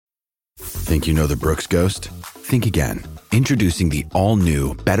Think you know the Brooks Ghost? Think again. Introducing the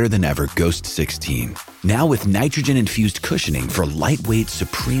all-new, better-than-ever Ghost 16. Now with nitrogen-infused cushioning for lightweight,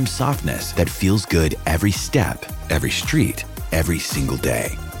 supreme softness that feels good every step, every street, every single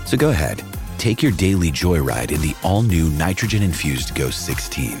day. So go ahead, take your daily joyride in the all-new nitrogen-infused Ghost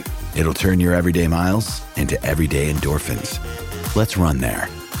 16. It'll turn your everyday miles into everyday endorphins. Let's run there.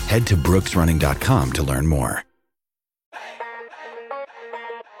 Head to brooksrunning.com to learn more.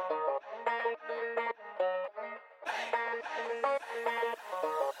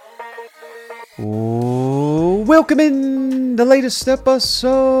 Welcome in the latest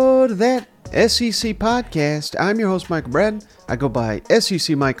episode of that SEC podcast. I'm your host, Michael Braden. I go by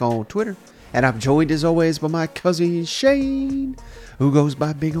SEC Mike on Twitter. And I'm joined, as always, by my cousin Shane, who goes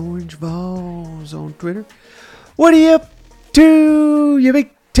by Big Orange Vols on Twitter. What are you up to, you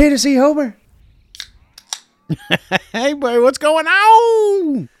big Tennessee homer? Hey, boy, what's going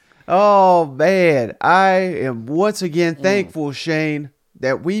on? Oh, man. I am once again thankful, Shane,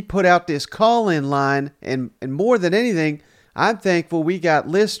 that we put out this call-in line, and more than anything, I'm thankful we got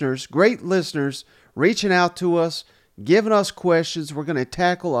listeners, great listeners, reaching out to us, giving us questions. We're going to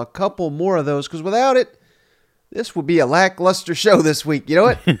tackle a couple more of those, because without it, this would be a lackluster show this week. You know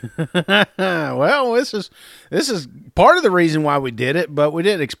what? Well, this is part of the reason why we did it, but we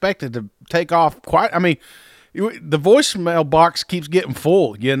didn't expect it to take off quite. I mean, the voicemail box keeps getting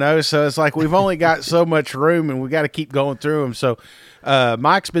full, you know, so it's like we've only got so much room, and we got to keep going through them. So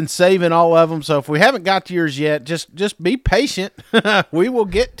Mike's been saving all of them. So if we haven't got to yours yet, just be patient. We will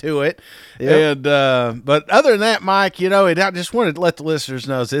get to it. Yep. And but other than that, Mike, you know, I just wanted to let the listeners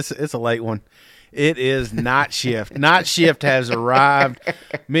know it's a late one. It is night shift. Night shift has arrived.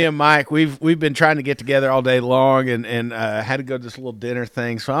 Me and Mike, we've been trying to get together all day long, and had to go to this little dinner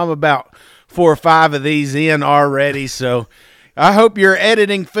thing. So I'm about 4 or 5 of these in already. So I hope your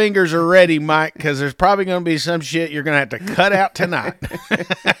editing fingers are ready, Mike, because there's probably going to be some shit you're going to have to cut out tonight.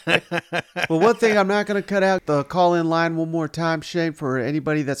 Well, one thing I'm not going to cut out, the call-in line one more time, Shane, for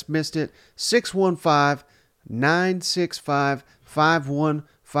anybody that's missed it,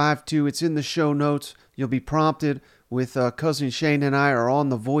 615-965-5152. It's in the show notes. You'll be prompted with Cousin Shane and I are on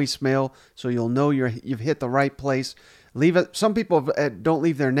the voicemail, so you'll know you've hit the right place. Leave it. Some people don't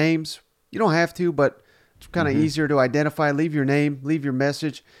leave their names. You don't have to, but it's kind of easier to identify. Leave your name, leave your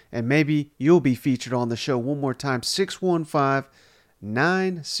message, and maybe you'll be featured on the show. One more time,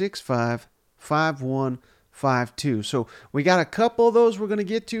 615-965-5152. So we got a couple of those we're going to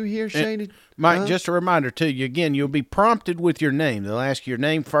get to here, Shane. Mike, just a reminder, too, you'll be prompted with your name. They'll ask your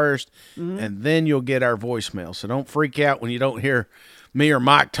name first, and then you'll get our voicemail. So don't freak out when you don't hear me or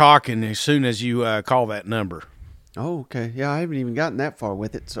Mike talking as soon as you call that number. Oh, okay. Yeah, I haven't even gotten that far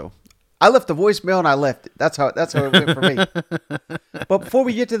with it, so I left the voicemail and I left it. That's how it went for me. But before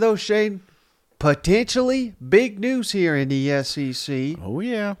we get to those, Shane, potentially big news here in the SEC. Oh,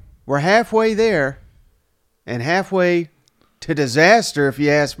 yeah. We're halfway there and halfway to disaster, if you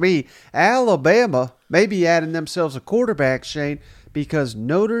ask me. Alabama may be adding themselves a quarterback, Shane, because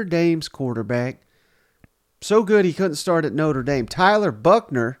Notre Dame's quarterback, so good he couldn't start at Notre Dame. Tyler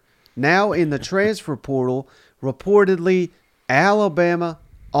Buchner, now in the transfer portal, reportedly Alabama,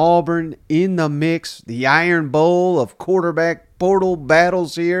 Auburn in the mix, the Iron Bowl of quarterback portal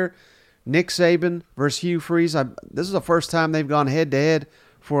battles here. Nick Saban versus Hugh Freeze. This is the first time they've gone head-to-head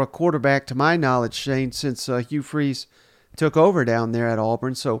for a quarterback, to my knowledge, Shane, since Hugh Freeze took over down there at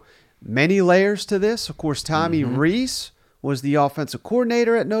Auburn. So many layers to this. Of course, Tommy Rees was the offensive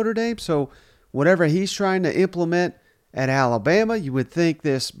coordinator at Notre Dame. So whatever he's trying to implement at Alabama, you would think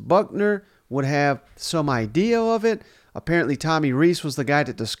this Buchner would have some idea of it. Apparently, Tommy Rees was the guy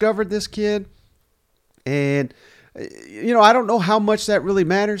that discovered this kid. And, you know, I don't know how much that really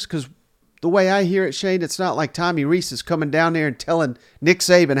matters, because the way I hear it, Shane, it's not like Tommy Rees is coming down there and telling Nick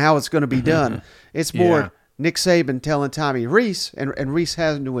Saban how it's going to be done. It's more Nick Saban telling Tommy Rees, and Rees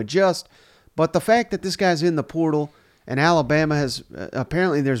having to adjust. But the fact that this guy's in the portal and Alabama has,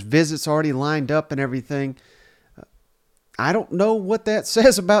 apparently there's visits already lined up and everything, I don't know what that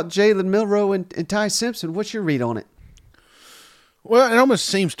says about Jalen Milroe and Ty Simpson. What's your read on it? Well, it almost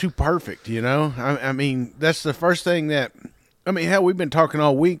seems too perfect, you know? I mean, that's the first thing that – I mean, hell, we've been talking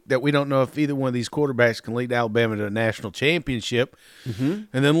all week that we don't know if either one of these quarterbacks can lead Alabama to a national championship. And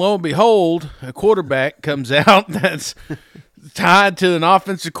then, lo and behold, a quarterback comes out that's tied to an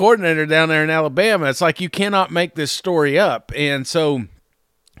offensive coordinator down there in Alabama. It's like you cannot make this story up. And so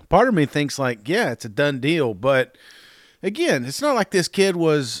part of me thinks like, yeah, it's a done deal. But, again, it's not like this kid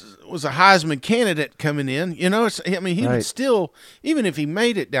was a Heisman candidate coming in. You know, he would still, even if he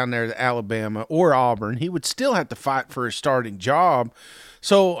made it down there to Alabama or Auburn, he would still have to fight for his starting job.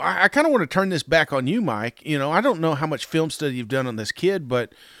 So I kind of want to turn this back on you, Mike. I don't know how much film study you've done on this kid,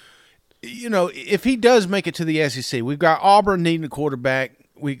 but if he does make it to the SEC, we've got Auburn needing a quarterback.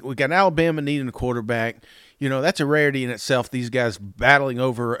 We got Alabama needing a quarterback. That's a rarity in itself, these guys battling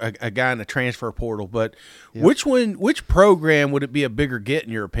over a guy in the transfer portal. But yep. Which program would it be a bigger get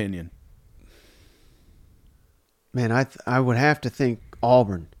in your opinion? Man, I would have to think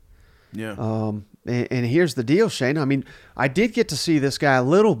Auburn. Yeah. And here's the deal, Shane. I mean, I did get to see this guy a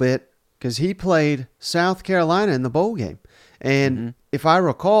little bit because he played South Carolina in the bowl game. And if I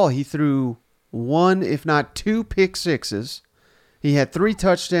recall, he threw one, if not two pick sixes. He had 3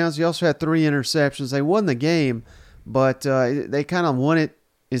 touchdowns. He also had 3 interceptions. They won the game, but they kind of won it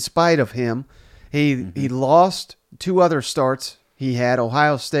in spite of him. He lost 2 other starts he had,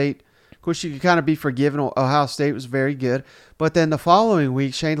 Ohio State. Of course, you could kind of be forgiven. Ohio State was very good. But then the following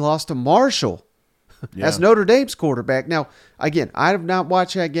week, Shane lost to Marshall. Yeah. As Notre Dame's quarterback. Now, again, I have not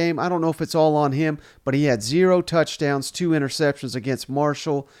watched that game. I don't know if it's all on him, but he had 0 touchdowns, 2 interceptions against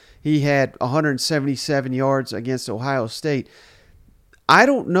Marshall. He had 177 yards against Ohio State. I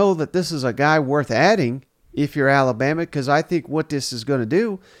don't know that this is a guy worth adding if you're Alabama, because I think what this is going to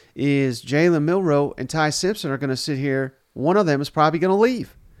do is Jalen Milroe and Ty Simpson are going to sit here. One of them is probably going to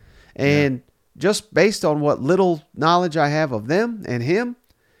leave. And just based on what little knowledge I have of them and him,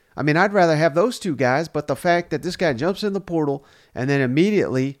 I mean, I'd rather have those 2 guys, but the fact that this guy jumps in the portal and then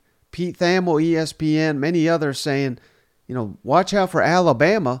immediately Pete Thamel, ESPN, many others saying, watch out for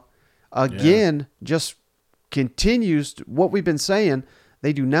Alabama, again, just continues what we've been saying.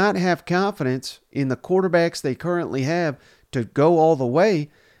 They do not have confidence in the quarterbacks they currently have to go all the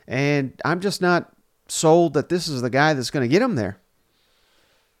way, and I'm just not sold that this is the guy that's going to get them there.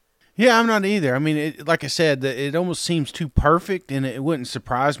 Yeah, I'm not either. I mean, like I said, it almost seems too perfect, and it wouldn't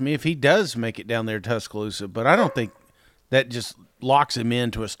surprise me if he does make it down there to Tuscaloosa. But I don't think that just locks him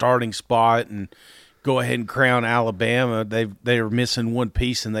into a starting spot and go ahead and crown Alabama. They are missing one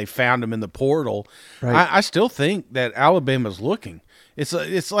piece, and they found him in the portal. Right. I still think that Alabama's looking.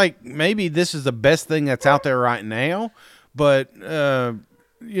 It's like maybe this is the best thing that's out there right now, but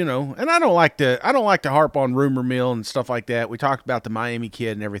and I don't like to harp on rumor mill and stuff like that. We talked about the Miami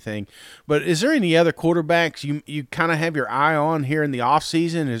kid and everything, but is there any other quarterbacks you kind of have your eye on here in the off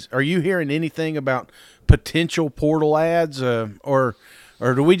season? Are you hearing anything about potential portal ads, or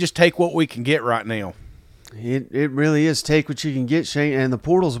do we just take what we can get right now? It really is take what you can get, Shane, and the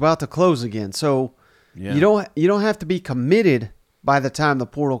portal's about to close again. So you don't have to be committed by the time the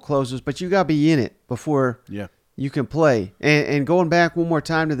portal closes, but you got to be in it before you can play. And going back one more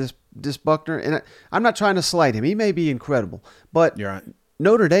time to this Buckner, and I'm not trying to slight him. He may be incredible, but you're right.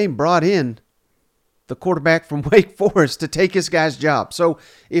 Notre Dame brought in the quarterback from Wake Forest to take his guy's job. So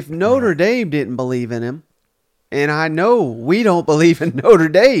if Notre Dame didn't believe in him, and I know we don't believe in Notre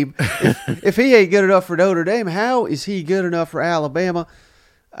Dame, if he ain't good enough for Notre Dame, how is he good enough for Alabama?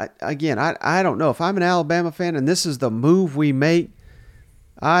 I don't know. If I'm an Alabama fan and this is the move we make,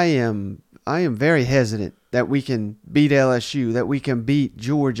 I am very hesitant that we can beat LSU, that we can beat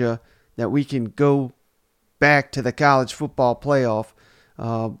Georgia, that we can go back to the college football playoff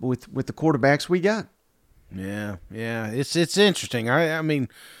with the quarterbacks we got. Yeah, it's interesting. I mean,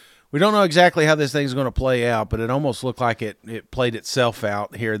 we don't know exactly how this thing's going to play out, but it almost looked like it played itself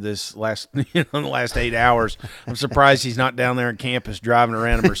out here this last in the last 8 hours. I'm surprised he's not down there on campus driving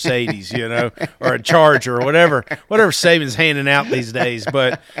around a Mercedes, or a Charger or whatever Saban's handing out these days.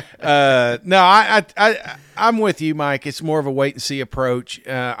 But no, I'm with you, Mike. It's more of a wait and see approach.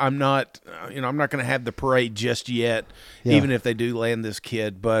 I'm not going to have the parade just yet, even if they do land this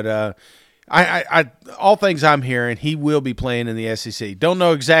kid. But I all things I'm hearing, he will be playing in the SEC. Don't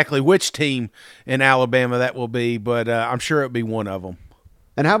know exactly which team in Alabama that will be, but I'm sure it'll be one of them.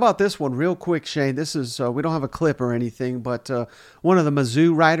 And how about this one real quick, Shane? This is we don't have a clip or anything, but one of the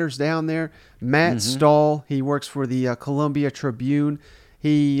Mizzou writers down there, Matt Stahl, he works for the Columbia Tribune.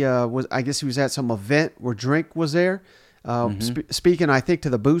 He I guess he was at some event where Drink was there, speaking, I think, to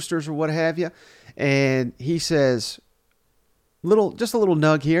the boosters or what have you. And he says, just a little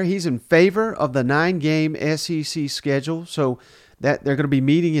nug here. He's in favor of the 9-game SEC schedule, so that they're going to be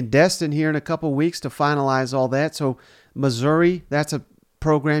meeting in Destin here in a couple of weeks to finalize all that. So Missouri, that's a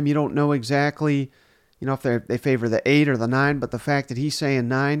program you don't know exactly, if they favor the 8 or the 9, but the fact that he's saying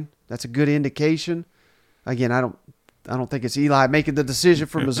 9, that's a good indication. Again, I don't think it's Eli making the decision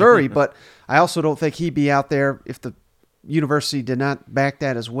for Missouri, but I also don't think he'd be out there if the university did not back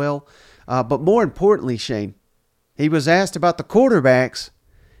that as well. But more importantly, Shane, he was asked about the quarterbacks.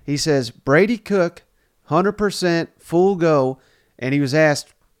 He says, Brady Cook, 100% full go. And he was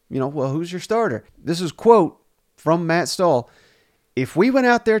asked, well, who's your starter? This is quote from Matt Stahl. if we went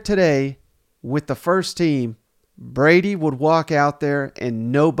out there today with the first team, Brady would walk out there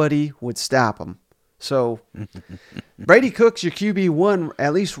and nobody would stop him. So Brady Cook's your QB1,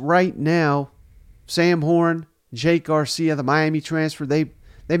 at least right now. Sam Horn, Jake Garcia, the Miami transfer, they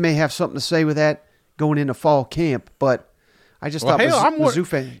may have something to say with that going into fall camp, but I just thought Mizzou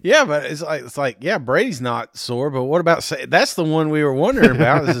fan. Yeah, but it's like Brady's not sore, but what about Sam? That's the one we were wondering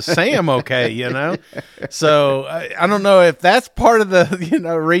about. Is Sam okay? You know, so I don't know if that's part of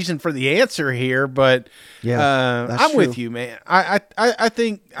the reason for the answer here, but I'm with you, man. I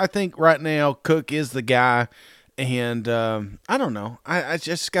think right now Cook is the guy, and I don't know. I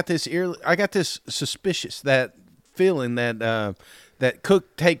just got this suspicious that feeling that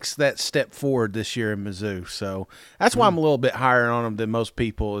Cook takes that step forward this year in Mizzou. So that's why I'm a little bit higher on him than most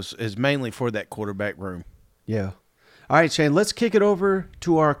people is mainly for that quarterback room. Yeah. All right, Shane, let's kick it over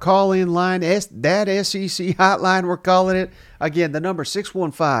to our call-in line, that SEC hotline we're calling it. Again, the number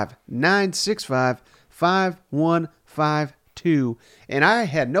 615-965-5152. And I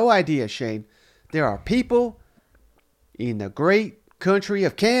had no idea, Shane, there are people in the great country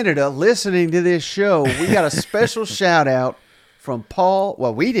of Canada listening to this show. We got a special shout-out from Paul.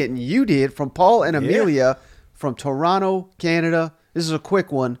 Well, we didn't. You did. From Paul and Amelia from Toronto, Canada. This is a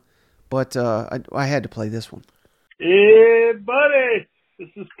quick one, but I had to play this one. Hey, buddy. This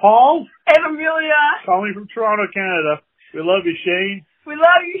is Paul and Amelia calling from Toronto, Canada. We love you, Shane. We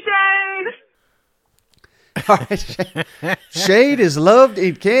love you, Shane. All right, Shane is loved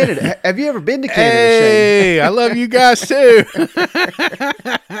in Canada. Have you ever been to Canada, Shane? Hey, I love you guys too.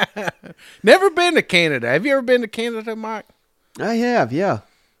 Never been to Canada. Have you ever been to Canada, Mike? I have, yeah.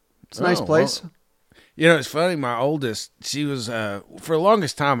 It's a nice place. Well, it's funny. My oldest, she was, for the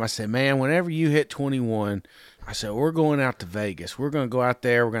longest time, I said, man, whenever you hit 21, I said, we're going out to Vegas. We're going to go out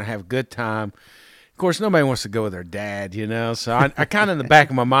there. We're going to have a good time. Of course, nobody wants to go with their dad, so I kind of in the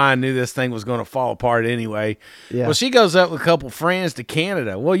back of my mind knew this thing was going to fall apart anyway. Yeah. Well, she goes up with a couple friends to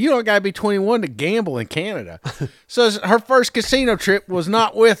Canada. Well, you don't got to be 21 to gamble in Canada. So her first casino trip was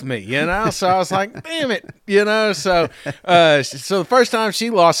not with me, so I was like, damn it, so the first time she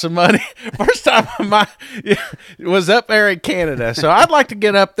lost some money, first time was up there in Canada. So I'd like to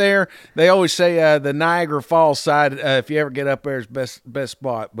get up there. They always say the Niagara Falls side, if you ever get up there, is best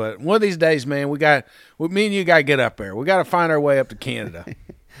spot. But one of these days, man, me and you got to get up there. We got to find our way up to Canada.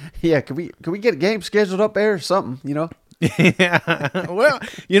 Yeah, can we get a game scheduled up there or something, Yeah. Well,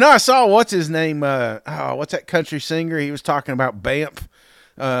 I saw what's his name, what's that country singer? He was talking about Banff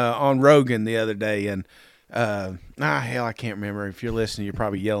on Rogan the other day, and hell, I can't remember. If you're listening, you're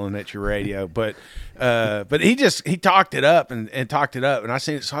probably yelling at your radio, but he talked it up and talked it up, and I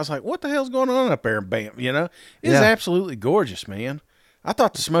seen it, so I was like, what the hell's going on up there in Banff? It's absolutely gorgeous, man. I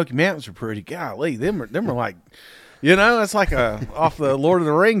thought the Smoky Mountains were pretty. Golly, them are like, it's like off the Lord of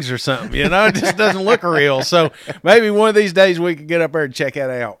the Rings or something. It just doesn't look real. So maybe one of these days we can get up there and check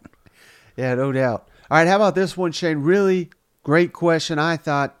that out. Yeah, no doubt. All right, how about this one, Shane? Really great question. I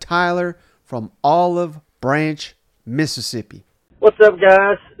thought Tyler from Olive Branch, Mississippi. What's up,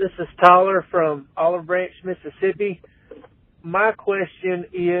 guys? This is Tyler from Olive Branch, Mississippi. My question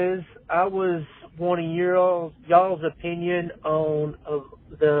is, I was wanting y'all's opinion on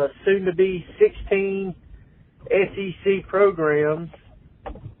the soon-to-be 16 SEC programs.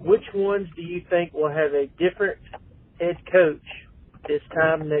 Which ones do you think will have a different head coach this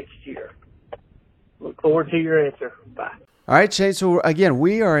time next year? Look forward to your answer. Bye. All right, Shane. So, again,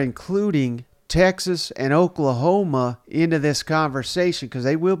 we are including Texas and Oklahoma into this conversation because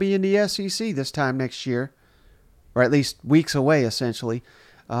they will be in the SEC this time next year, or at least weeks away, essentially.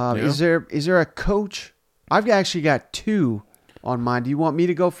 Is there a coach? I've actually got two on mine. Do you want me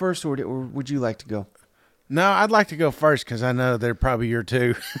to go first, or would you like to go? No, I'd like to go first because I know they're probably your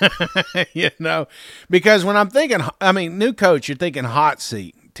two. Because when I'm thinking, new coach, you're thinking hot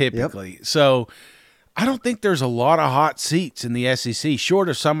seat typically. Yep. So I don't think there's a lot of hot seats in the SEC, short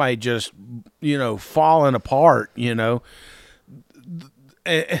of somebody just, falling apart,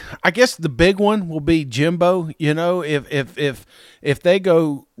 I guess the big one will be Jimbo. If they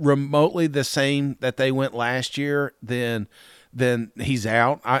go remotely the same that they went last year, then he's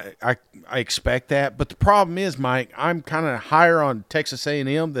out. I expect that. But the problem is, Mike, I'm kind of higher on Texas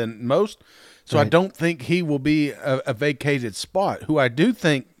A&M than most, so right. I don't think he will be a vacated spot. Who I do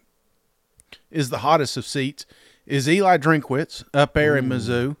think is the hottest of seats is Eli Drinkwitz up there in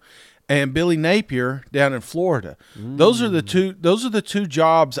Mizzou. And Billy Napier down in Florida. Those are the two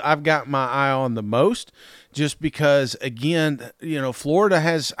jobs I've got my eye on the most. just because, again, Florida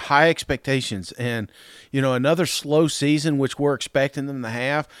has high expectations, and, another slow season, which we're expecting them to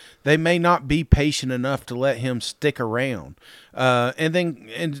have, they may not be patient enough to let him stick around.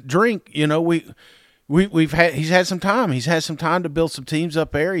 And Drink, he's had some time. He's had some time to build some teams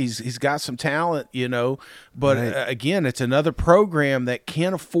up there. He's got some talent, But Right. Again, it's another program that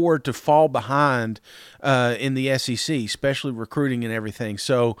can't afford to fall behind in the SEC, especially recruiting and everything.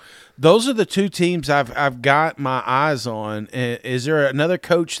 So those are the two teams I've got my eyes on. Is there another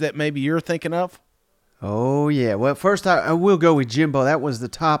coach that maybe you're thinking of? Oh, yeah. Well, first I will go with Jimbo. That was the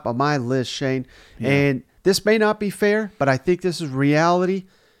top of my list, Shane. Yeah. And this may not be fair, but I think this is reality.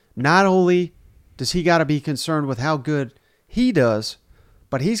 Not only does he got to be concerned with how good he does,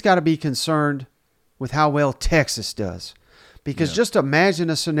 but he's got to be concerned with how well Texas does. Because just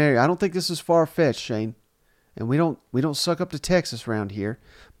imagine a scenario. I don't think this is far-fetched, Shane. And we don't suck up to Texas around here.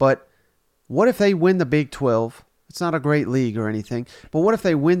 But what if they win the Big 12? It's not a great league or anything. But what if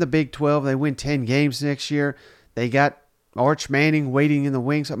they win the Big 12? They win 10 games next year. They got Arch Manning waiting in the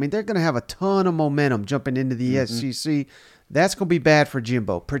wings. I mean, they're going to have a ton of momentum jumping into the SEC. That's going to be bad for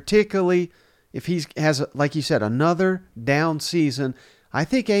Jimbo, particularly if he has, like you said, another down season. I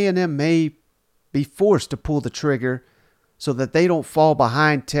think A&M may be forced to pull the trigger so that they don't fall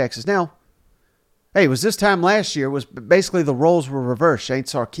behind Texas. Now, hey, it was this time last year, was basically the roles were reversed. Shane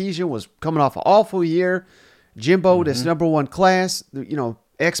Sarkisian was coming off an awful year. Jimbo, this number one class,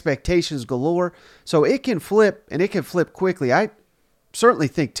 expectations galore. So it can flip, and it can flip quickly. I certainly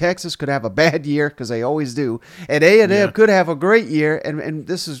think Texas could have a bad year, because they always do. And A&M could have a great year, and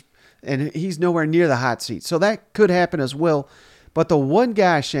he's nowhere near the hot seat. So that could happen as well. But the one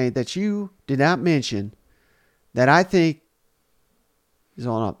guy, Shane, that you did not mention that I think is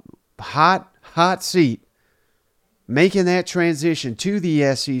on a hot seat, making that transition to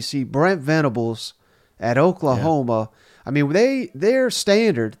the SEC, Brent Venables at Oklahoma. Yeah. I mean, their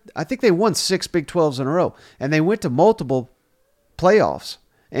standard, I think they won 6 Big 12s in a row, and they went to multiple playoffs,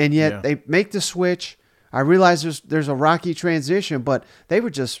 and yet they make the switch. I realize there's a rocky transition, but they were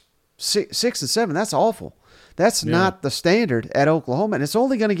just 6 and 7. That's awful. That's not the standard at Oklahoma, and it's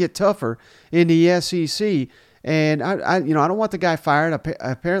only going to get tougher in the SEC. And I don't want the guy fired.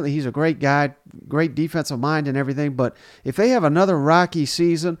 Apparently, he's a great guy, great defensive mind and everything. But if they have another rocky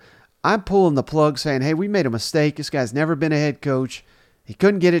season, I'm pulling the plug, saying, "Hey, we made a mistake. This guy's never been a head coach. He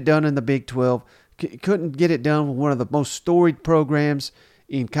couldn't get it done in the Big 12. Couldn't get it done with one of the most storied programs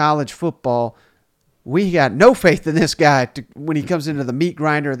in college football. We got no faith in this guy when he comes into the meat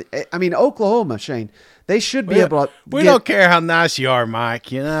grinder." I mean, Oklahoma, Shane, they should be able to. We don't care how nice you are,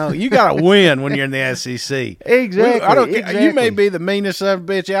 Mike. You got to win when you're in the SEC. Exactly. Exactly. You may be the meanest son of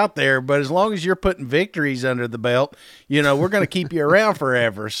a bitch out there, but as long as you're putting victories under the belt, we're going to keep you around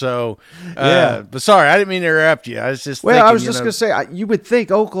forever. So, but sorry, I didn't mean to interrupt you. I was just thinking, I was just going to say, you would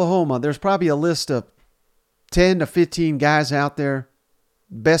think Oklahoma, there's probably a list of 10 to 15 guys out there,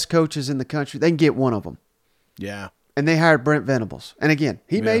 best coaches in the country. They can get one of them. Yeah. And they hired Brent Venables. And again,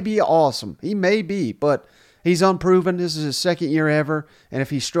 he may be awesome. He may be, but he's unproven. This is his second year ever. And if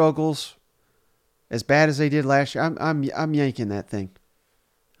he struggles as bad as they did last year, I'm yanking that thing.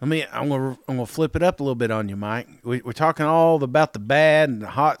 I mean, I'm gonna flip it up a little bit on you, Mike. We're talking all about the bad and the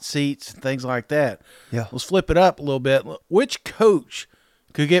hot seats and things like that. Yeah. Let's flip it up a little bit. Which coach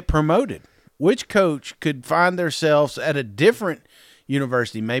could get promoted? Which coach could find themselves at a different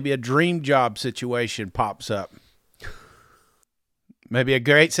university? Maybe a dream job situation pops up. Maybe a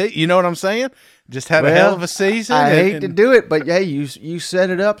great season. You know what I'm saying? Just had a hell of a season. I hate to do it, but hey, you set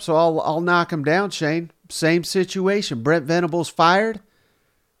it up, so I'll knock him down, Shane. Same situation. Brent Venables fired.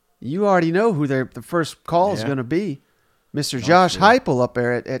 You already know who the first call is going to be, Mr. Josh Heupel up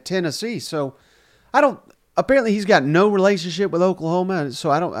there at Tennessee. So apparently he's got no relationship with Oklahoma,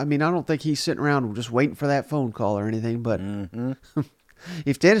 so I don't think he's sitting around just waiting for that phone call or anything. But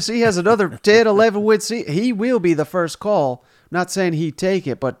if Tennessee has another 10, 11 win season, he will be the first call. Not saying he'd take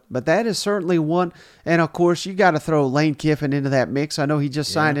it, but that is certainly one. And, of course, you got to throw Lane Kiffin into that mix. I know he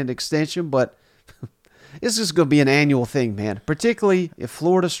just signed an extension, but this is going to be an annual thing, man, particularly if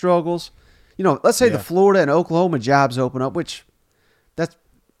Florida struggles. Let's say the Florida and Oklahoma jobs open up, which this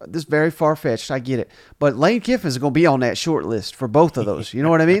is very far-fetched. I get it. But Lane Kiffin is going to be on that short list for both of those. You know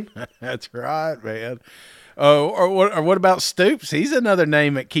what I mean? That's right, man. Or what about Stoops? He's another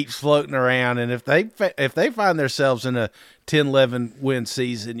name that keeps floating around. And if they find themselves in a 10-11 win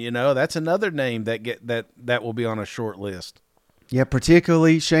season, that's another name that will be on a short list. Yeah,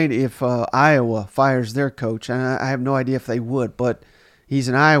 particularly, Shane, if Iowa fires their coach. And I have no idea if they would, but he's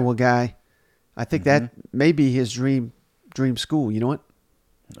an Iowa guy. I think that may be his dream school. You know what?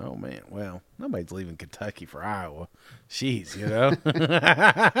 Oh man, well, nobody's leaving Kentucky for Iowa. Jeez, you know.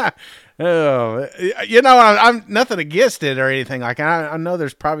 Oh, you know, I'm nothing against it or anything. Like I know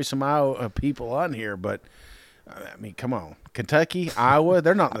there's probably some Iowa people on here, but I mean, come on, Kentucky, Iowa,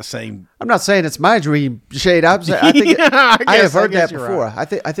 they're not the same. I'm not saying it's my dream, Shade. I think I have heard that before.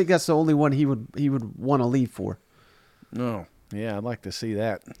 Right. I think that's the only one he would want to leave for. No, yeah, I'd like to see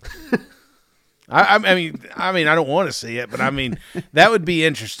that. I mean, I don't want to see it, but I mean, that would be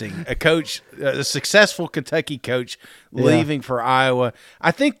interesting. A coach, a successful Kentucky coach, leaving for Iowa.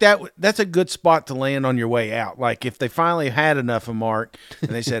 I think that's a good spot to land on your way out. Like if they finally had enough of Mark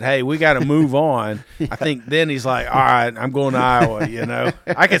and they said, "Hey, we got to move on," I think then he's like, "All right, I'm going to Iowa." You know,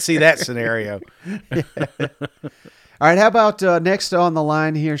 I could see that scenario. All right, how about next on the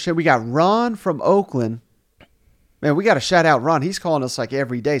line here? We got Ron from Oakland. Man, we got to shout out Ron. He's calling us like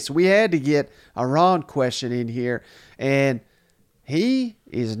every day. So we had to get a Ron question in here. And he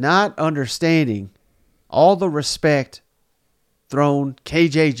is not understanding all the respect thrown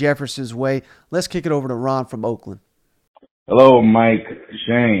KJ Jefferson's way. Let's kick it over to Ron from Oakland. Hello, Mike,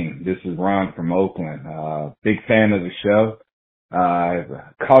 Shane. This is Ron from Oakland. Big fan of the show. I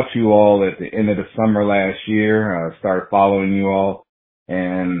caught you all at the end of the summer last year. Started following you all.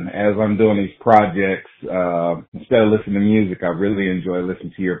 And as I'm doing these projects, instead of listening to music, I really enjoy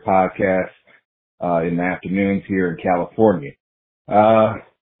listening to your podcast in the afternoons here in California.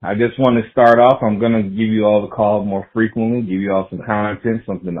 I just want to start off. I'm going to give you all the call more frequently, give you all some content,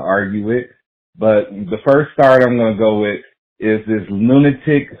 something to argue with. But the first start I'm going to go with is this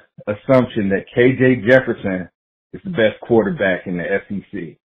lunatic assumption that KJ Jefferson is the best quarterback in the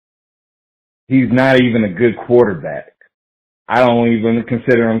SEC. He's not even a good quarterback. I don't even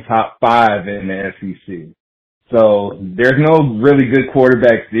consider him top 5 in the SEC. So there's no really good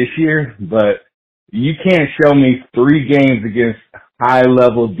quarterbacks this year, but you can't show me 3 games against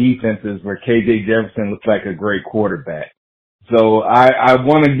high-level defenses where KJ Jefferson looks like a great quarterback. So I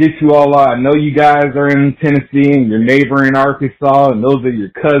want to get you all out. I know you guys are in Tennessee and you're neighboring Arkansas, and those are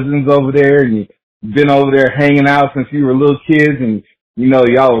your cousins over there, and you've been over there hanging out since you were little kids, and, you know,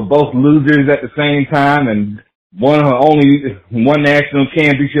 y'all were both losers at the same time, and only one national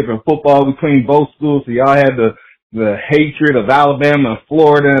championship in football between both schools, so y'all had the hatred of Alabama and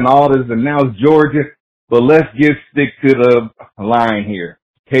Florida and all this, and now it's Georgia. But let's stick to the line here.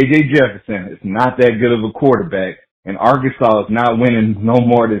 KJ Jefferson is not that good of a quarterback, and Arkansas is not winning no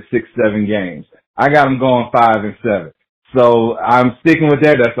more than 6-7 games. I got them going 5-7. So I'm sticking with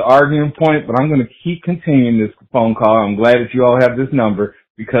that. That's the arguing point, but I'm going to keep continuing this phone call. I'm glad that you all have this number,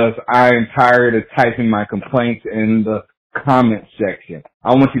 because I am tired of typing my complaints in the comment section.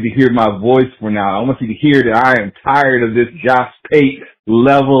 I want you to hear my voice for now. I want you to hear that I am tired of this Josh Pate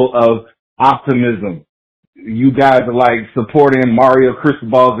level of optimism. You guys are like supporting Mario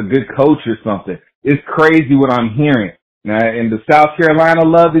Cristobal as a good coach or something. It's crazy what I'm hearing. Now, in the South Carolina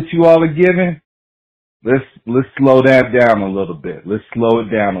love that you all are giving, let's slow that down a little bit. Let's slow it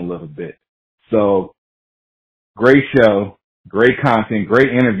down a little bit. So, great show. Great content, great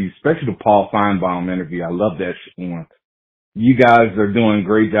interview, especially the Paul Feinbaum interview. I love that one. You guys are doing a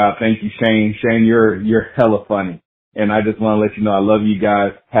great job. Thank you, Shane. Shane, you're hella funny. And I just want to let you know I love you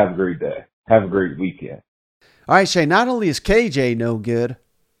guys. Have a great day. Have a great weekend. All right, Shane, not only is KJ no good,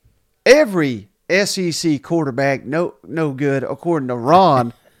 every SEC quarterback no good, according to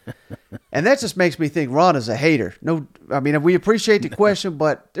Ron. And that just makes me think Ron is a hater. No, I mean, we appreciate the question,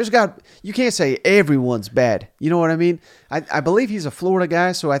 but you can't say everyone's bad. You know what I mean? I believe he's a Florida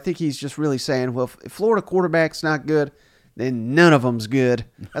guy, so I think he's just really saying, well, if Florida quarterback's not good, then none of them's good.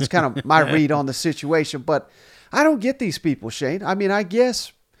 That's kind of my read on the situation. But I don't get these people, Shane. I mean, I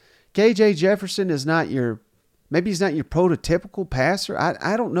guess KJ Jefferson is maybe he's not your prototypical passer.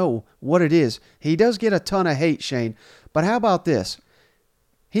 I don't know what it is. He does get a ton of hate, Shane. But how about this?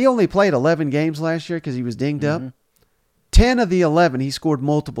 He only played 11 games last year because he was dinged up. 10 of the 11, he scored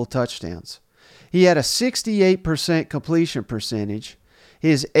multiple touchdowns. He had a 68% completion percentage.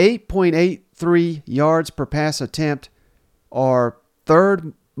 His 8.83 yards per pass attempt are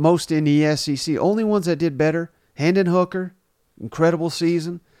third most in the SEC. Only ones that did better, Hendon Hooker, incredible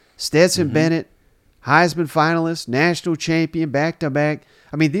season. Stetson Bennett, Heisman finalist, national champion, back-to-back.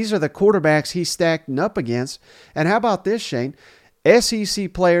 I mean, these are the quarterbacks he's stacking up against. And how about this, Shane?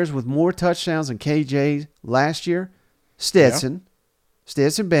 SEC players with more touchdowns than KJ last year, Stetson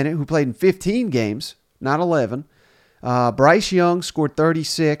Bennett, who played in 15 games, not 11. Bryce Young scored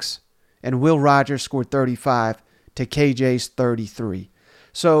 36, and Will Rogers scored 35 to KJ's 33.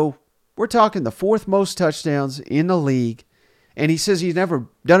 So we're talking the 4th most touchdowns in the league, and he says he's never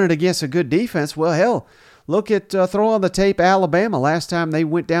done it against a good defense. Well, hell, Look at throw on the tape Alabama last time they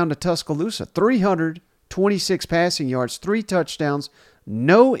went down to Tuscaloosa. 326 passing yards, 3 touchdowns,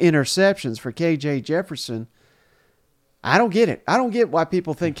 no interceptions for KJ Jefferson. I don't get it. I don't get why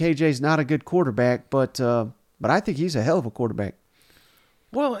people think KJ's not a good quarterback, but I think he's a hell of a quarterback.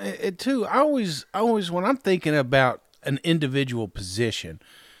 Well, too, I always when I'm thinking about an individual position,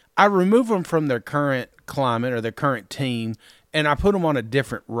 I remove them from their current climate or their current team, and I put them on a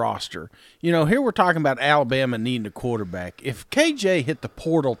different roster. You know, here we're talking about Alabama needing a quarterback. If KJ hit the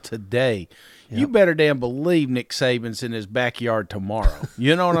portal today, you better damn believe Nick Saban's in his backyard tomorrow.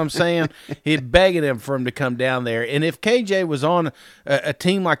 You know what I'm saying? He's begging him for him to come down there. And if KJ was on a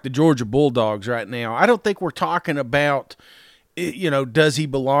team like the Georgia Bulldogs right now, I don't think we're talking about, you know, does he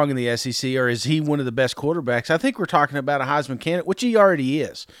belong in the SEC or is he one of the best quarterbacks? I think we're talking about a Heisman candidate, which he already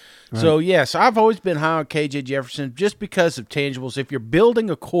is. Right. So, yes, I've always been high on KJ Jefferson just because of tangibles. If you're building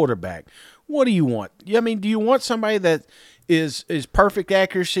a quarterback, what do you want? I mean, do you want somebody that is perfect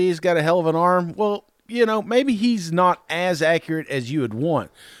accuracy, has got a hell of an arm? Well, you know, maybe he's not as accurate as you would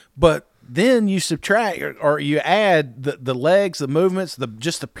want, but then you subtract or you add the legs, the movements,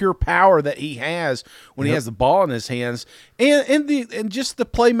 just the pure power that he has when he has the ball in his hands, and just the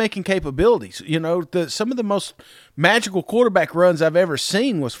playmaking capabilities. You know, some of the most magical quarterback runs I've ever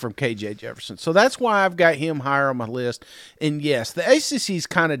seen was from KJ Jefferson. So that's why I've got him higher on my list. And yes, the ACC's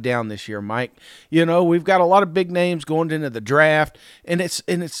kind of down this year, Mike. You know, we've got a lot of big names going into the draft, and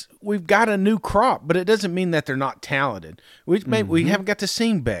we've got a new crop, but it doesn't mean that they're not talented. We haven't got to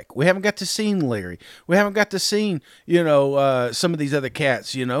see Beck. We haven't got to see Leary. We haven't got to see, you know, some of these other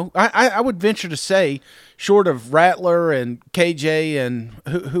cats, you know. I would venture to say, short of Rattler and KJ and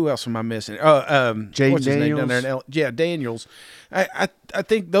who else am I missing? Jay what's his Daniels. name down there? Daniels. I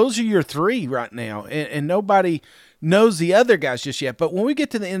think those are your 3 right now, and nobody knows the other guys just yet. But when we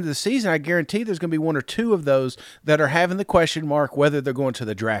get to the end of the season, I guarantee there's going to be 1 or 2 of those that are having the question mark whether they're going to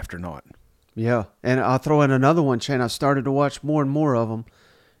the draft or not. Yeah, and I'll throw in another one, Shane. I've started to watch more and more of them.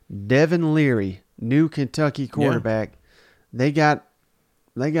 Devin Leary, new Kentucky quarterback. Yeah.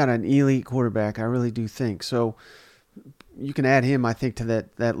 They got an elite quarterback, I really do think. So you can add him, I think, to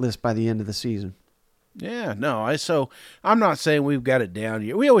that list by the end of the season. Yeah, no. So I'm not saying we've got it down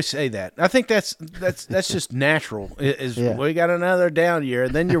year. We always say that. I think that's just natural. We got another down year,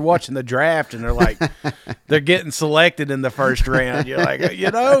 and then you're watching the draft, and they're getting selected in the first round. You're like, you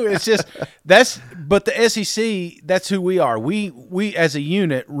know, it's just But the SEC, that's who we are. We as a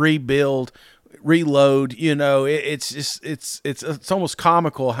unit rebuild, reload. You know, it's almost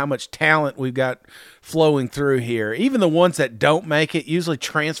comical how much talent we've got flowing through here. Even the ones that don't make it usually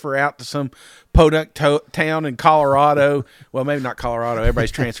transfer out to some podunk town in Colorado. Well, maybe not Colorado.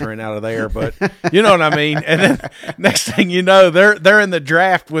 Everybody's transferring out of there, but you know what I mean. And then next thing you know, they're in the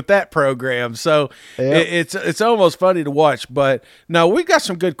draft with that program. So it's almost funny to watch. But no, we've got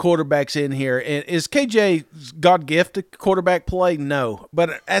some good quarterbacks in here. And is KJ God gifted quarterback play? No,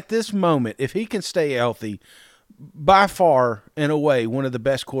 but at this moment, if he can stay healthy, by far and away one of the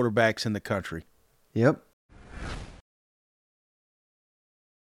best quarterbacks in the country. Yep.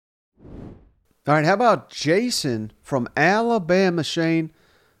 All right, how about Jason from Alabama, Shane?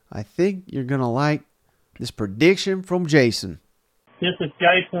 I think you're going to like this prediction from Jason. This is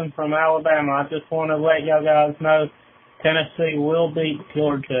Jason from Alabama. I just want to let y'all guys know Tennessee will beat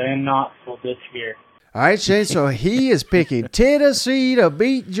Georgia in Knoxville this year. All right, Shane, so he is picking Tennessee to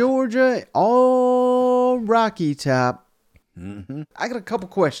beat Georgia on Rocky Top. Mm-hmm. I got a couple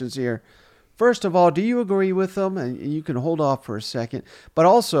questions here. First of all, do you agree with them? And you can hold off for a second. But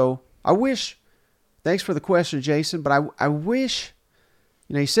also, thanks for the question, Jason, but I wish,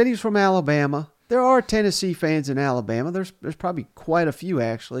 you know, he said he was from Alabama. There are Tennessee fans in Alabama. There's probably quite a few,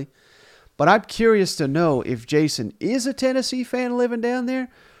 actually. But I'm curious to know if Jason is a Tennessee fan living down there,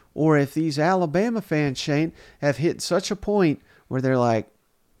 or if these Alabama fans, Shane, have hit such a point where they're like,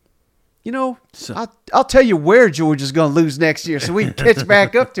 you know, I'll tell you where Georgia's going to lose next year so we can catch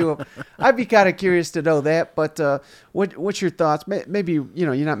back up to them. I'd be kind of curious to know that. But what's your thoughts? Maybe, you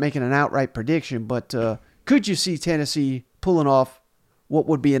know, you're not making an outright prediction, but could you see Tennessee pulling off what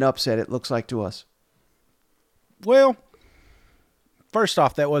would be an upset, it looks like to us? Well, first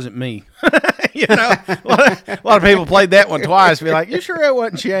off, that wasn't me. You know, a lot of people played that one twice. Be like, you sure that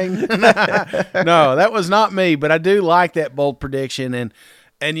wasn't Shane? No, that was not me. But I do like that bold prediction.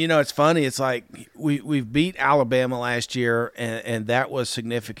 And you know, it's funny. It's like we've beat Alabama last year, and that was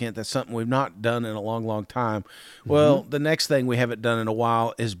significant. That's something we've not done in a long, long time. Well, the next thing we haven't done in a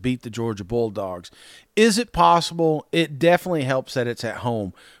while is beat the Georgia Bulldogs. Is it possible? It definitely helps that it's at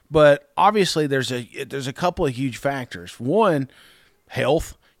home. But obviously there's a couple of huge factors. One,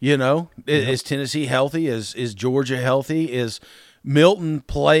 health. You know, is Tennessee healthy? Is Georgia healthy? Is Milton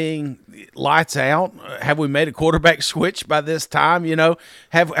playing lights out? Have we made a quarterback switch by this time? You know,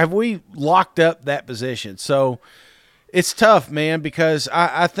 have we locked up that position? So it's tough, man, because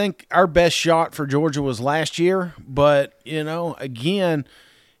I think our best shot for Georgia was last year. But, you know, again,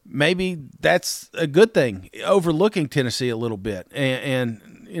 maybe that's a good thing, overlooking Tennessee a little bit. And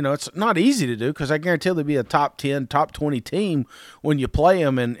you know, it's not easy to do because I guarantee they'll be a top 10, top 20 team when you play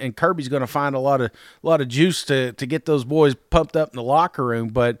them, and Kirby's going to find a lot of juice to get those boys pumped up in the locker room.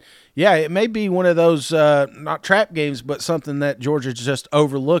 But, yeah, it may be one of those not trap games, but something that Georgia's just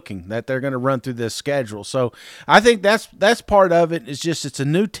overlooking, that they're going to run through this schedule. So I think that's part of it. It's just it's a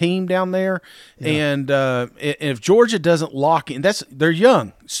new team down there, and if Georgia doesn't lock in, they're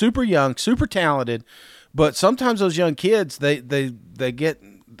young, super talented, but sometimes those young kids they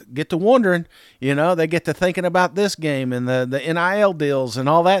get to wondering, you know, they get to thinking about this game and the NIL deals and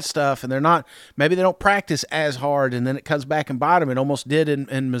all that stuff, and maybe they don't practice as hard, and then it comes back and bite them. It almost did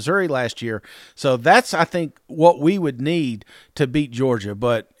in Missouri last year. So that's, I think, what we would need to beat Georgia.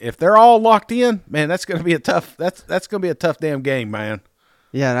 But if they're all locked in, man, that's going to be a tough damn game, man.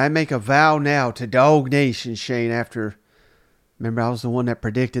 Yeah, and I make a vow now to Dog Nation, Shane, after – remember, I was the one that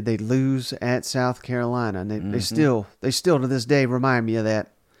predicted they'd lose at South Carolina, and they still to this day remind me of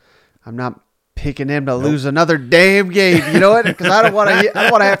that. I'm not picking them to lose another damn game. You know what? Because I don't want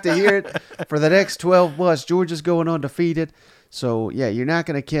to have to hear it for the next 12 months. Georgia's going undefeated, so yeah, you're not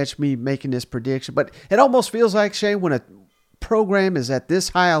going to catch me making this prediction. But it almost feels like, Shane, when a program is at this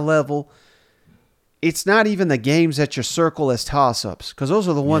high a level, it's not even the games that you circle as toss-ups, because those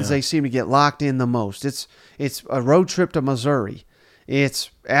are the ones they seem to get locked in the most. It's a road trip to Missouri.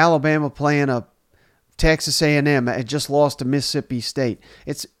 It's Alabama playing a Texas A&M. It just lost to Mississippi State.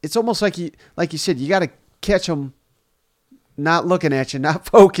 It's almost like you said, you got to catch them not looking at you, not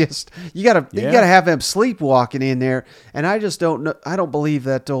focused. You got to have them sleepwalking in there. And I just don't know. I don't believe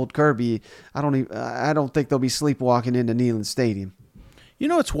that old Kirby. I don't think they'll be sleepwalking into Neyland Stadium. You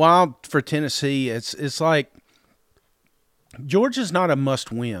know, it's wild for Tennessee. It's like Georgia's not a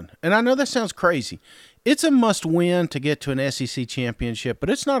must-win. And I know that sounds crazy. It's a must-win to get to an SEC championship, but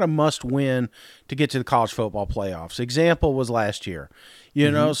it's not a must-win to get to the college football playoffs. Example was last year.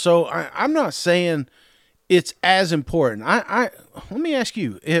 You know, so I'm not saying it's as important. Let me ask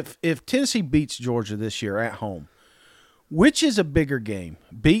you, if Tennessee beats Georgia this year at home, which is a bigger game,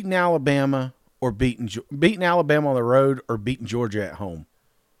 beating Alabama or beating Alabama on the road or beating Georgia at home?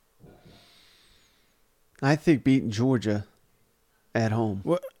 I think beating Georgia at home.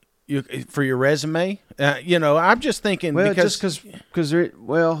 Well, for your resume, you know, I'm just thinking because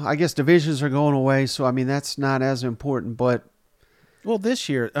I guess divisions are going away, so I mean that's not as important. But this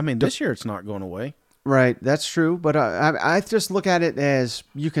year it's not going away. Right, that's true. But I just look at it as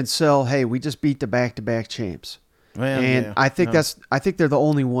you can sell. Hey, we just beat the back-to-back champs. Well, and I think they're the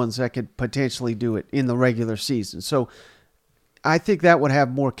only ones that could potentially do it in the regular season. So I think that would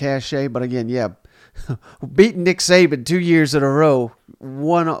have more cachet. But again, beating Nick Saban 2 years in a row,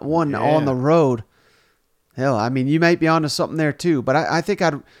 one on the road. Hell, I mean, you might be onto something there too. But I think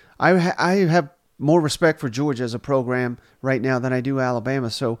I have more respect for Georgia as a program right now than I do Alabama.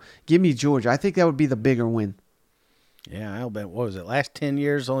 So give me Georgia. I think that would be the bigger win. Yeah, Alabama, what was it, last 10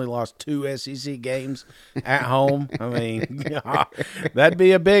 years, only lost 2 SEC games at home? I mean, that'd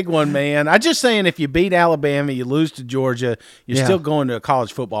be a big one, man. I'm just saying if you beat Alabama, you lose to Georgia, you're still going to a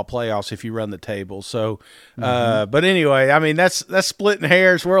college football playoffs if you run the table. So, but anyway, I mean, that's splitting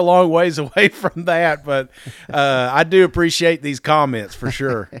hairs. We're a long ways away from that, but I do appreciate these comments for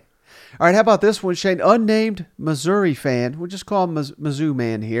sure. All right, how about this one, Shane? Unnamed Missouri fan. We'll just call him Mizzou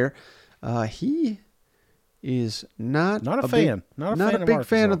man here. He is not a fan. Not a big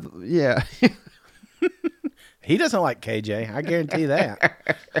fan of He doesn't like KJ. I guarantee that.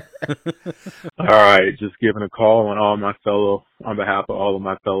 All right, just giving a call on behalf of all of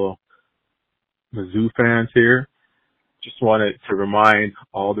my fellow Mizzou fans here. Just wanted to remind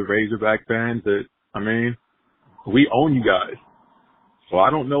all the Razorback fans that, I mean, we own you guys. So I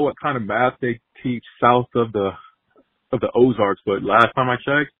don't know what kind of math they teach south of the Ozarks, but last time I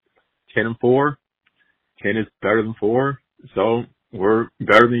checked, 10-4. 10 is better than 4, so we're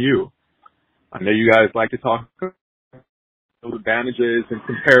better than you. I know you guys like to talk those advantages in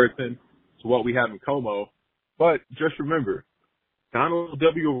comparison to what we have in Como, but just remember, Donald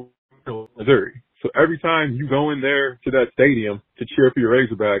W. Missouri. So every time you go in there to that stadium to cheer for your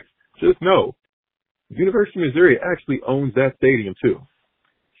Razorbacks, just know, University of Missouri actually owns that stadium too.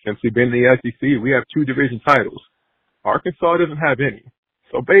 Since we've been in the SEC, we have 2 division titles. Arkansas doesn't have any.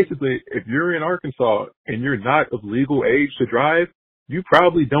 So basically, if you're in Arkansas and you're not of legal age to drive, you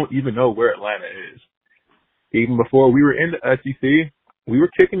probably don't even know where Atlanta is. Even before we were in the SEC, we were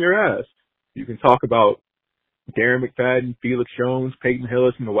kicking your ass. You can talk about Darren McFadden, Felix Jones, Peyton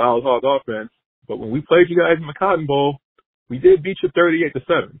Hillis, and the Wild Hog offense, but when we played you guys in the Cotton Bowl, we did beat you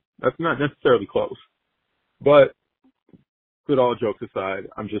 38-7. That's not necessarily close. But put all jokes aside,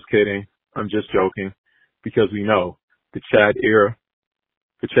 I'm just kidding. I'm just joking because we know the Chad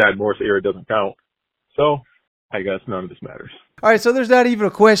Morris era doesn't count. So I guess none of this matters. All right, so there's not even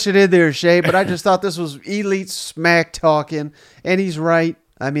a question in there, Shay, but I just thought this was elite smack talking, and he's right.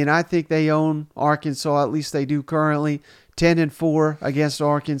 I mean, I think they own Arkansas, at least they do currently. 10-4 against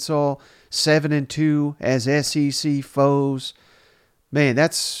Arkansas, 7-2 as SEC foes. Man,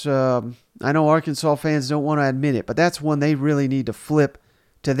 that's I know Arkansas fans don't want to admit it, but that's one they really need to flip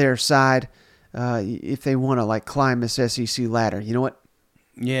to their side if they want to like climb this SEC ladder. You know what?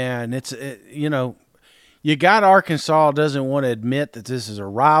 Yeah, and it's you got Arkansas doesn't want to admit that this is a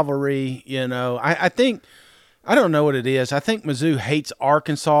rivalry. I think. I don't know what it is. I think Mizzou hates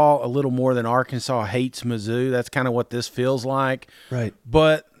Arkansas a little more than Arkansas hates Mizzou. That's kind of what this feels like. Right.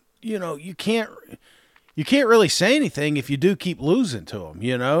 But, you can't really say anything if you do keep losing to them,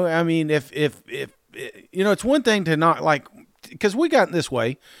 I mean, if it's one thing to not like – because we got this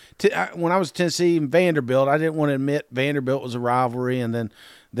way. When I was Tennessee and Vanderbilt, I didn't want to admit Vanderbilt was a rivalry, and then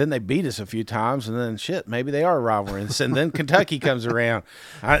they beat us a few times, and then shit, maybe they are a rivalry. And then Kentucky comes around,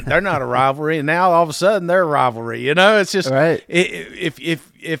 they're not a rivalry, and now all of a sudden they're a rivalry. It's just right.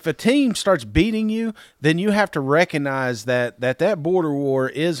 If a team starts beating you, then you have to recognize that border war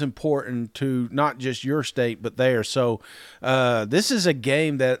is important to not just your state but theirs. So this is a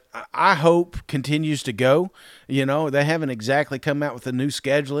game that I hope continues to go. They haven't exactly come out with a new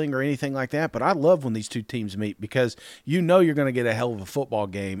scheduling or anything like that, but I love when these two teams meet because you're going to get a hell of a football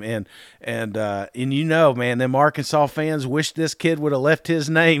game. And man, them Arkansas fans wish this kid would have left his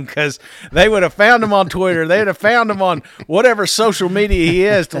name because they would have found him on Twitter. They would have found him on whatever social media he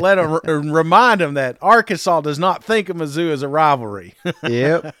is to let him remind him that Arkansas does not think of Mizzou as a rivalry.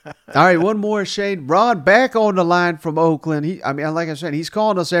 Yep. All right, one more, Shane. Ron back on the line from Oakland. Like I said, he's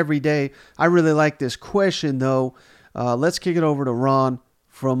calling us every day. I really like this question, though. Let's kick it over to Ron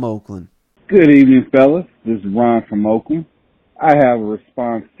from Oakland. Good evening, fellas. This is Ron from Oakland. I have a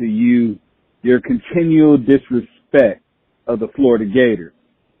response to your continual disrespect of the Florida Gators.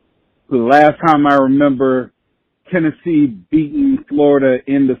 The last time I remember Tennessee beating Florida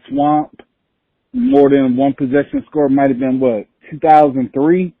in the swamp, more than one possession score might have been,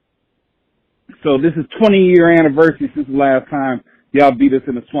 2003? So this is 20-year anniversary since the last time y'all beat us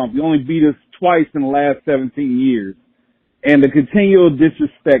in the swamp. You only beat us twice in the last 17 years. And the continual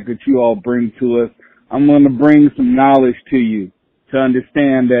disrespect that you all bring to us, I'm going to bring some knowledge to you to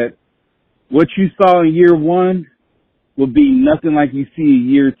understand that what you saw in year 1 will be nothing like you see in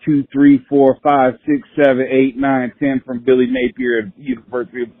year 2, 3, 4, 5, 6, 7, 8, 9, 10 from Billy Napier at the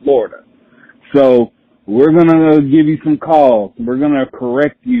University of Florida. So we're going to give you some calls. We're going to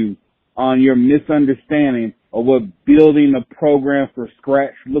correct you on your misunderstanding of what building a program from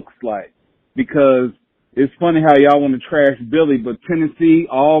scratch looks like. Because it's funny how y'all want to trash Billy, but Tennessee,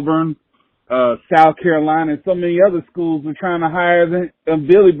 Auburn, South Carolina, and so many other schools were trying to hire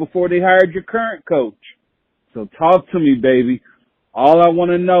Billy before they hired your current coach. So talk to me, baby. All I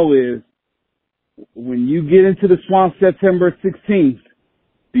want to know is, when you get into the swamp September 16th,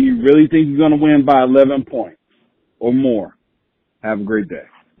 do you really think you're going to win by 11 points or more? Have a great day.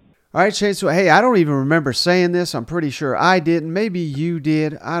 All right, Shane. So, hey, I don't even remember saying this. I'm pretty sure I didn't. Maybe you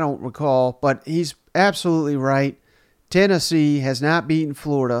did. I don't recall. But he's absolutely right. Tennessee has not beaten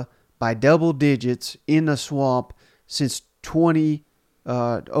Florida by double digits in the swamp since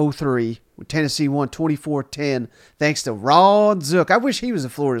 2003. Tennessee won 24-10 thanks to Ron Zook. I wish he was a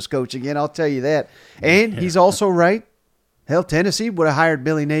Florida's coach again, I'll tell you that. And he's also right. Hell, Tennessee would have hired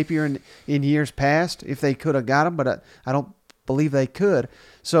Billy Napier in years past if they could have got him, but I don't believe they could.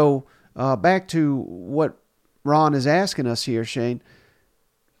 So back to what Ron is asking us here, Shane.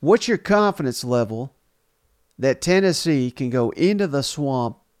 What's your confidence level that Tennessee can go into the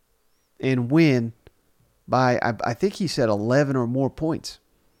swamp and win by, I think he said 11 or more points?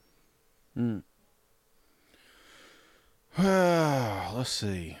 Let's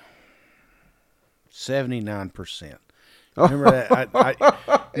see. 79%. Remember that? I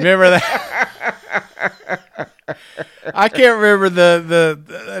remember that. I can't remember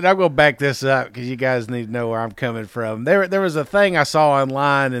and I'm going to back this up because you guys need to know where I'm coming from. There was a thing I saw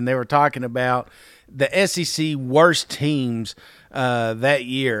online, and they were talking about the SEC worst teams that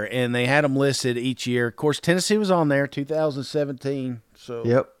year, and they had them listed each year. Of course, Tennessee was on there, 2017. So,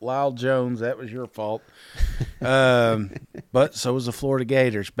 Yep. Lyle Jones, that was your fault. But so was the Florida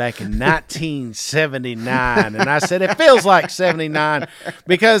Gators back in 1979. And I said, it feels like 79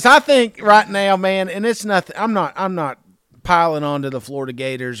 because I think right now, man, and it's nothing. I'm not piling onto the Florida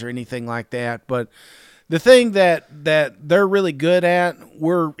Gators or anything like that, but the thing that they're really good at,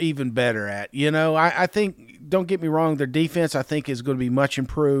 we're even better at. I think, don't get me wrong, their defense, I think, is going to be much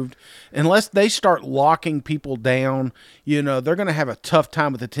improved. Unless they start locking people down, they're going to have a tough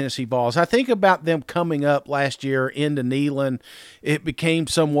time with the Tennessee Vols. I think about them coming up last year into Neyland. It became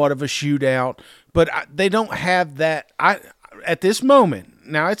somewhat of a shootout, but they don't have that. At this moment,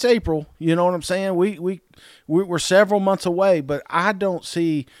 now it's April, you know what I'm saying? We're several months away, but I don't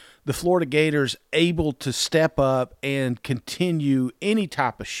see the Florida Gators able to step up and continue any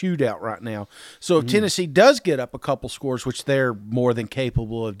type of shootout right now. So if Tennessee does get up a couple scores, which they're more than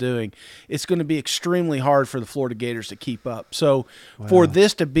capable of doing, it's going to be extremely hard for the Florida Gators to keep up. So for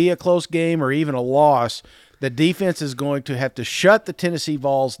this to be a close game or even a loss, the defense is going to have to shut the Tennessee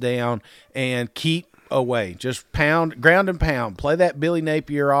Vols down and keep away. Just ground and pound. Play that Billy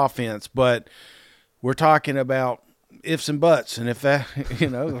Napier offense. But we're talking about ifs and buts, and if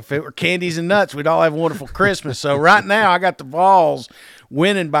it were candies and nuts, we'd all have a wonderful Christmas. So right now, I got the Vols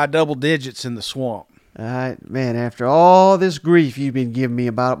winning by double digits in the Swamp. All right, man, after all this grief you've been giving me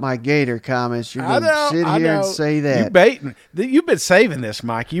about my Gator comments, you're going to sit here and say that. You baiting. You've been saving this,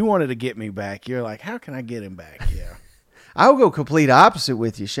 Mike. You wanted to get me back. You're like, how can I get him back? Yeah. I'll go complete opposite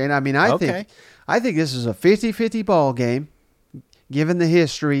with you, Shane. I mean, I think this is a 50-50 ball game, given the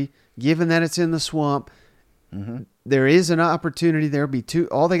history, given that it's in the Swamp. Mm-hmm. There is an opportunity. There'll be two.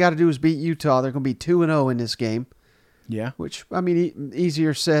 All they got to do is beat Utah. They're going to be 2-0 in this game. Yeah. Which, I mean,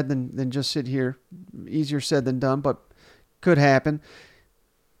 easier said than just sit here. Easier said than done, but could happen.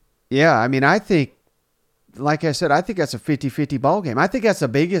 Yeah, I mean, I think, like I said, I think that's a 50-50 ball game. I think that's the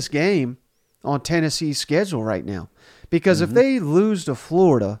biggest game on Tennessee's schedule right now. Because if they lose to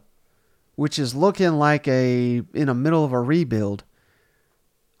Florida, which is looking like in the middle of a rebuild,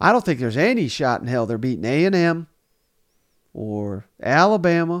 I don't think there's any shot in hell they're beating A&M or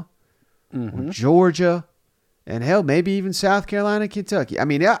Alabama or Georgia and hell, maybe even South Carolina, Kentucky. I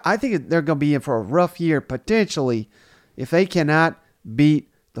mean, I think they're going to be in for a rough year potentially if they cannot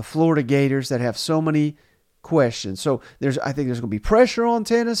beat the Florida Gators that have so many questions. So I think there's going to be pressure on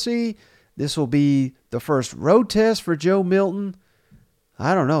Tennessee. This will be the first road test for Joe Milton.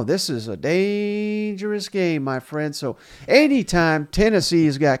 I don't know. This is a dangerous game, my friend. So anytime Tennessee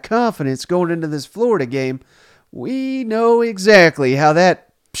has got confidence going into this Florida game, we know exactly how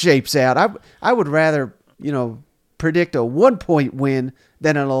that shapes out. I would rather, predict a 1-point win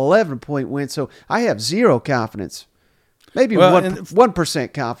than an 11-point win. So I have zero confidence. Maybe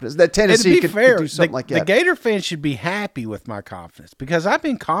 1% confidence that Tennessee could do something like that. The Gator fans should be happy with my confidence because I've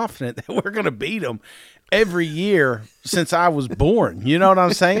been confident that we're going to beat them every year since I was born. You know what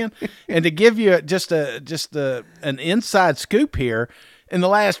I'm saying? And to give you just an inside scoop here, in the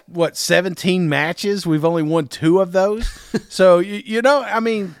last 17 matches, we've only won 2 of those. So I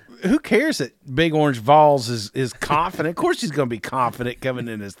mean, who cares that Big Orange Vols is confident? Of course he's going to be confident coming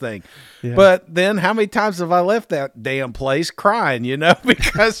in this thing. Yeah. But then how many times have I left that damn place crying,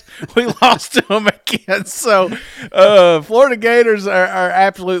 because we lost to them again. So Florida Gators are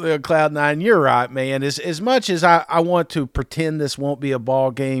absolutely on cloud nine. You're right, man. As much as I want to pretend this won't be a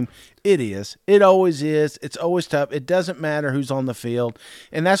ball game, it is. It always is. It's always tough. It doesn't matter who's on the field.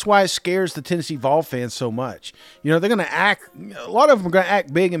 And that's why it scares the Tennessee Vol fans so much. They're going to act – a lot of them are going to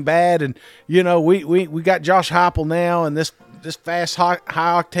act big and bad. And, we got Josh Heupel now and this fast,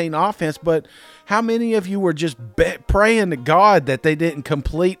 high-octane offense. But how many of you were just praying to God that they didn't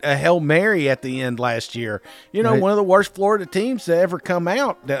complete a Hail Mary at the end last year? Right. One of the worst Florida teams to ever come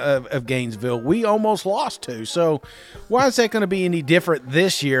out of Gainesville, we almost lost to. So why is that going to be any different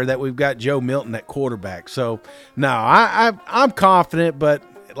this year that we've got Joe Milton at quarterback? So, no, I'm confident, but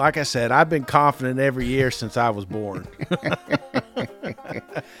like I said, I've been confident every year since I was born.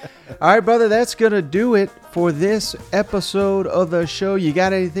 All right, brother, that's going to do it for this episode of the show. You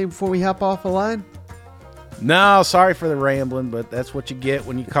got anything before we hop off the line? No, sorry for the rambling, but that's what you get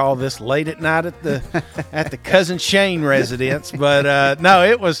when you call this late at night at the Cousin Shane residence. But no,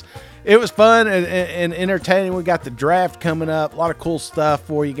 it was it was fun and entertaining. We got the draft coming up. A lot of cool stuff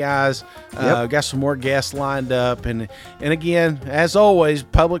for you guys. Got some more guests lined up. And again, as always,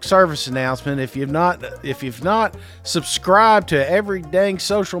 public service announcement. If you've not subscribed to every dang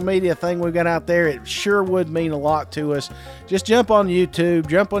social media thing we've got out there, it sure would mean a lot to us. Just jump on YouTube,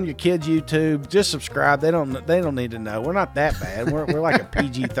 jump on your kids' YouTube, just subscribe. They don't need to know. We're not that bad. We're like a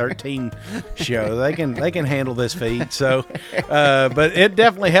PG-13 show. They can handle this feed. So, but it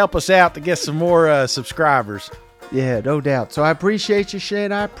definitely help us out to get some more subscribers. Yeah, no doubt. So I appreciate you,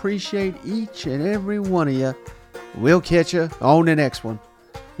 Shane. I appreciate each and every one of you. We'll catch you on the next one.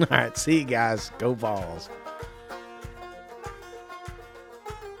 All right, see you guys. Go Vols.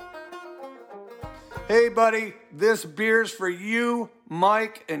 Hey, buddy, this beer's for you,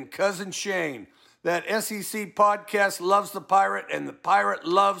 Mike, and Cousin Shane. That SEC podcast loves the Pirate, and the Pirate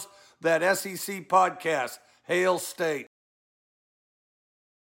loves that SEC podcast. Hail State.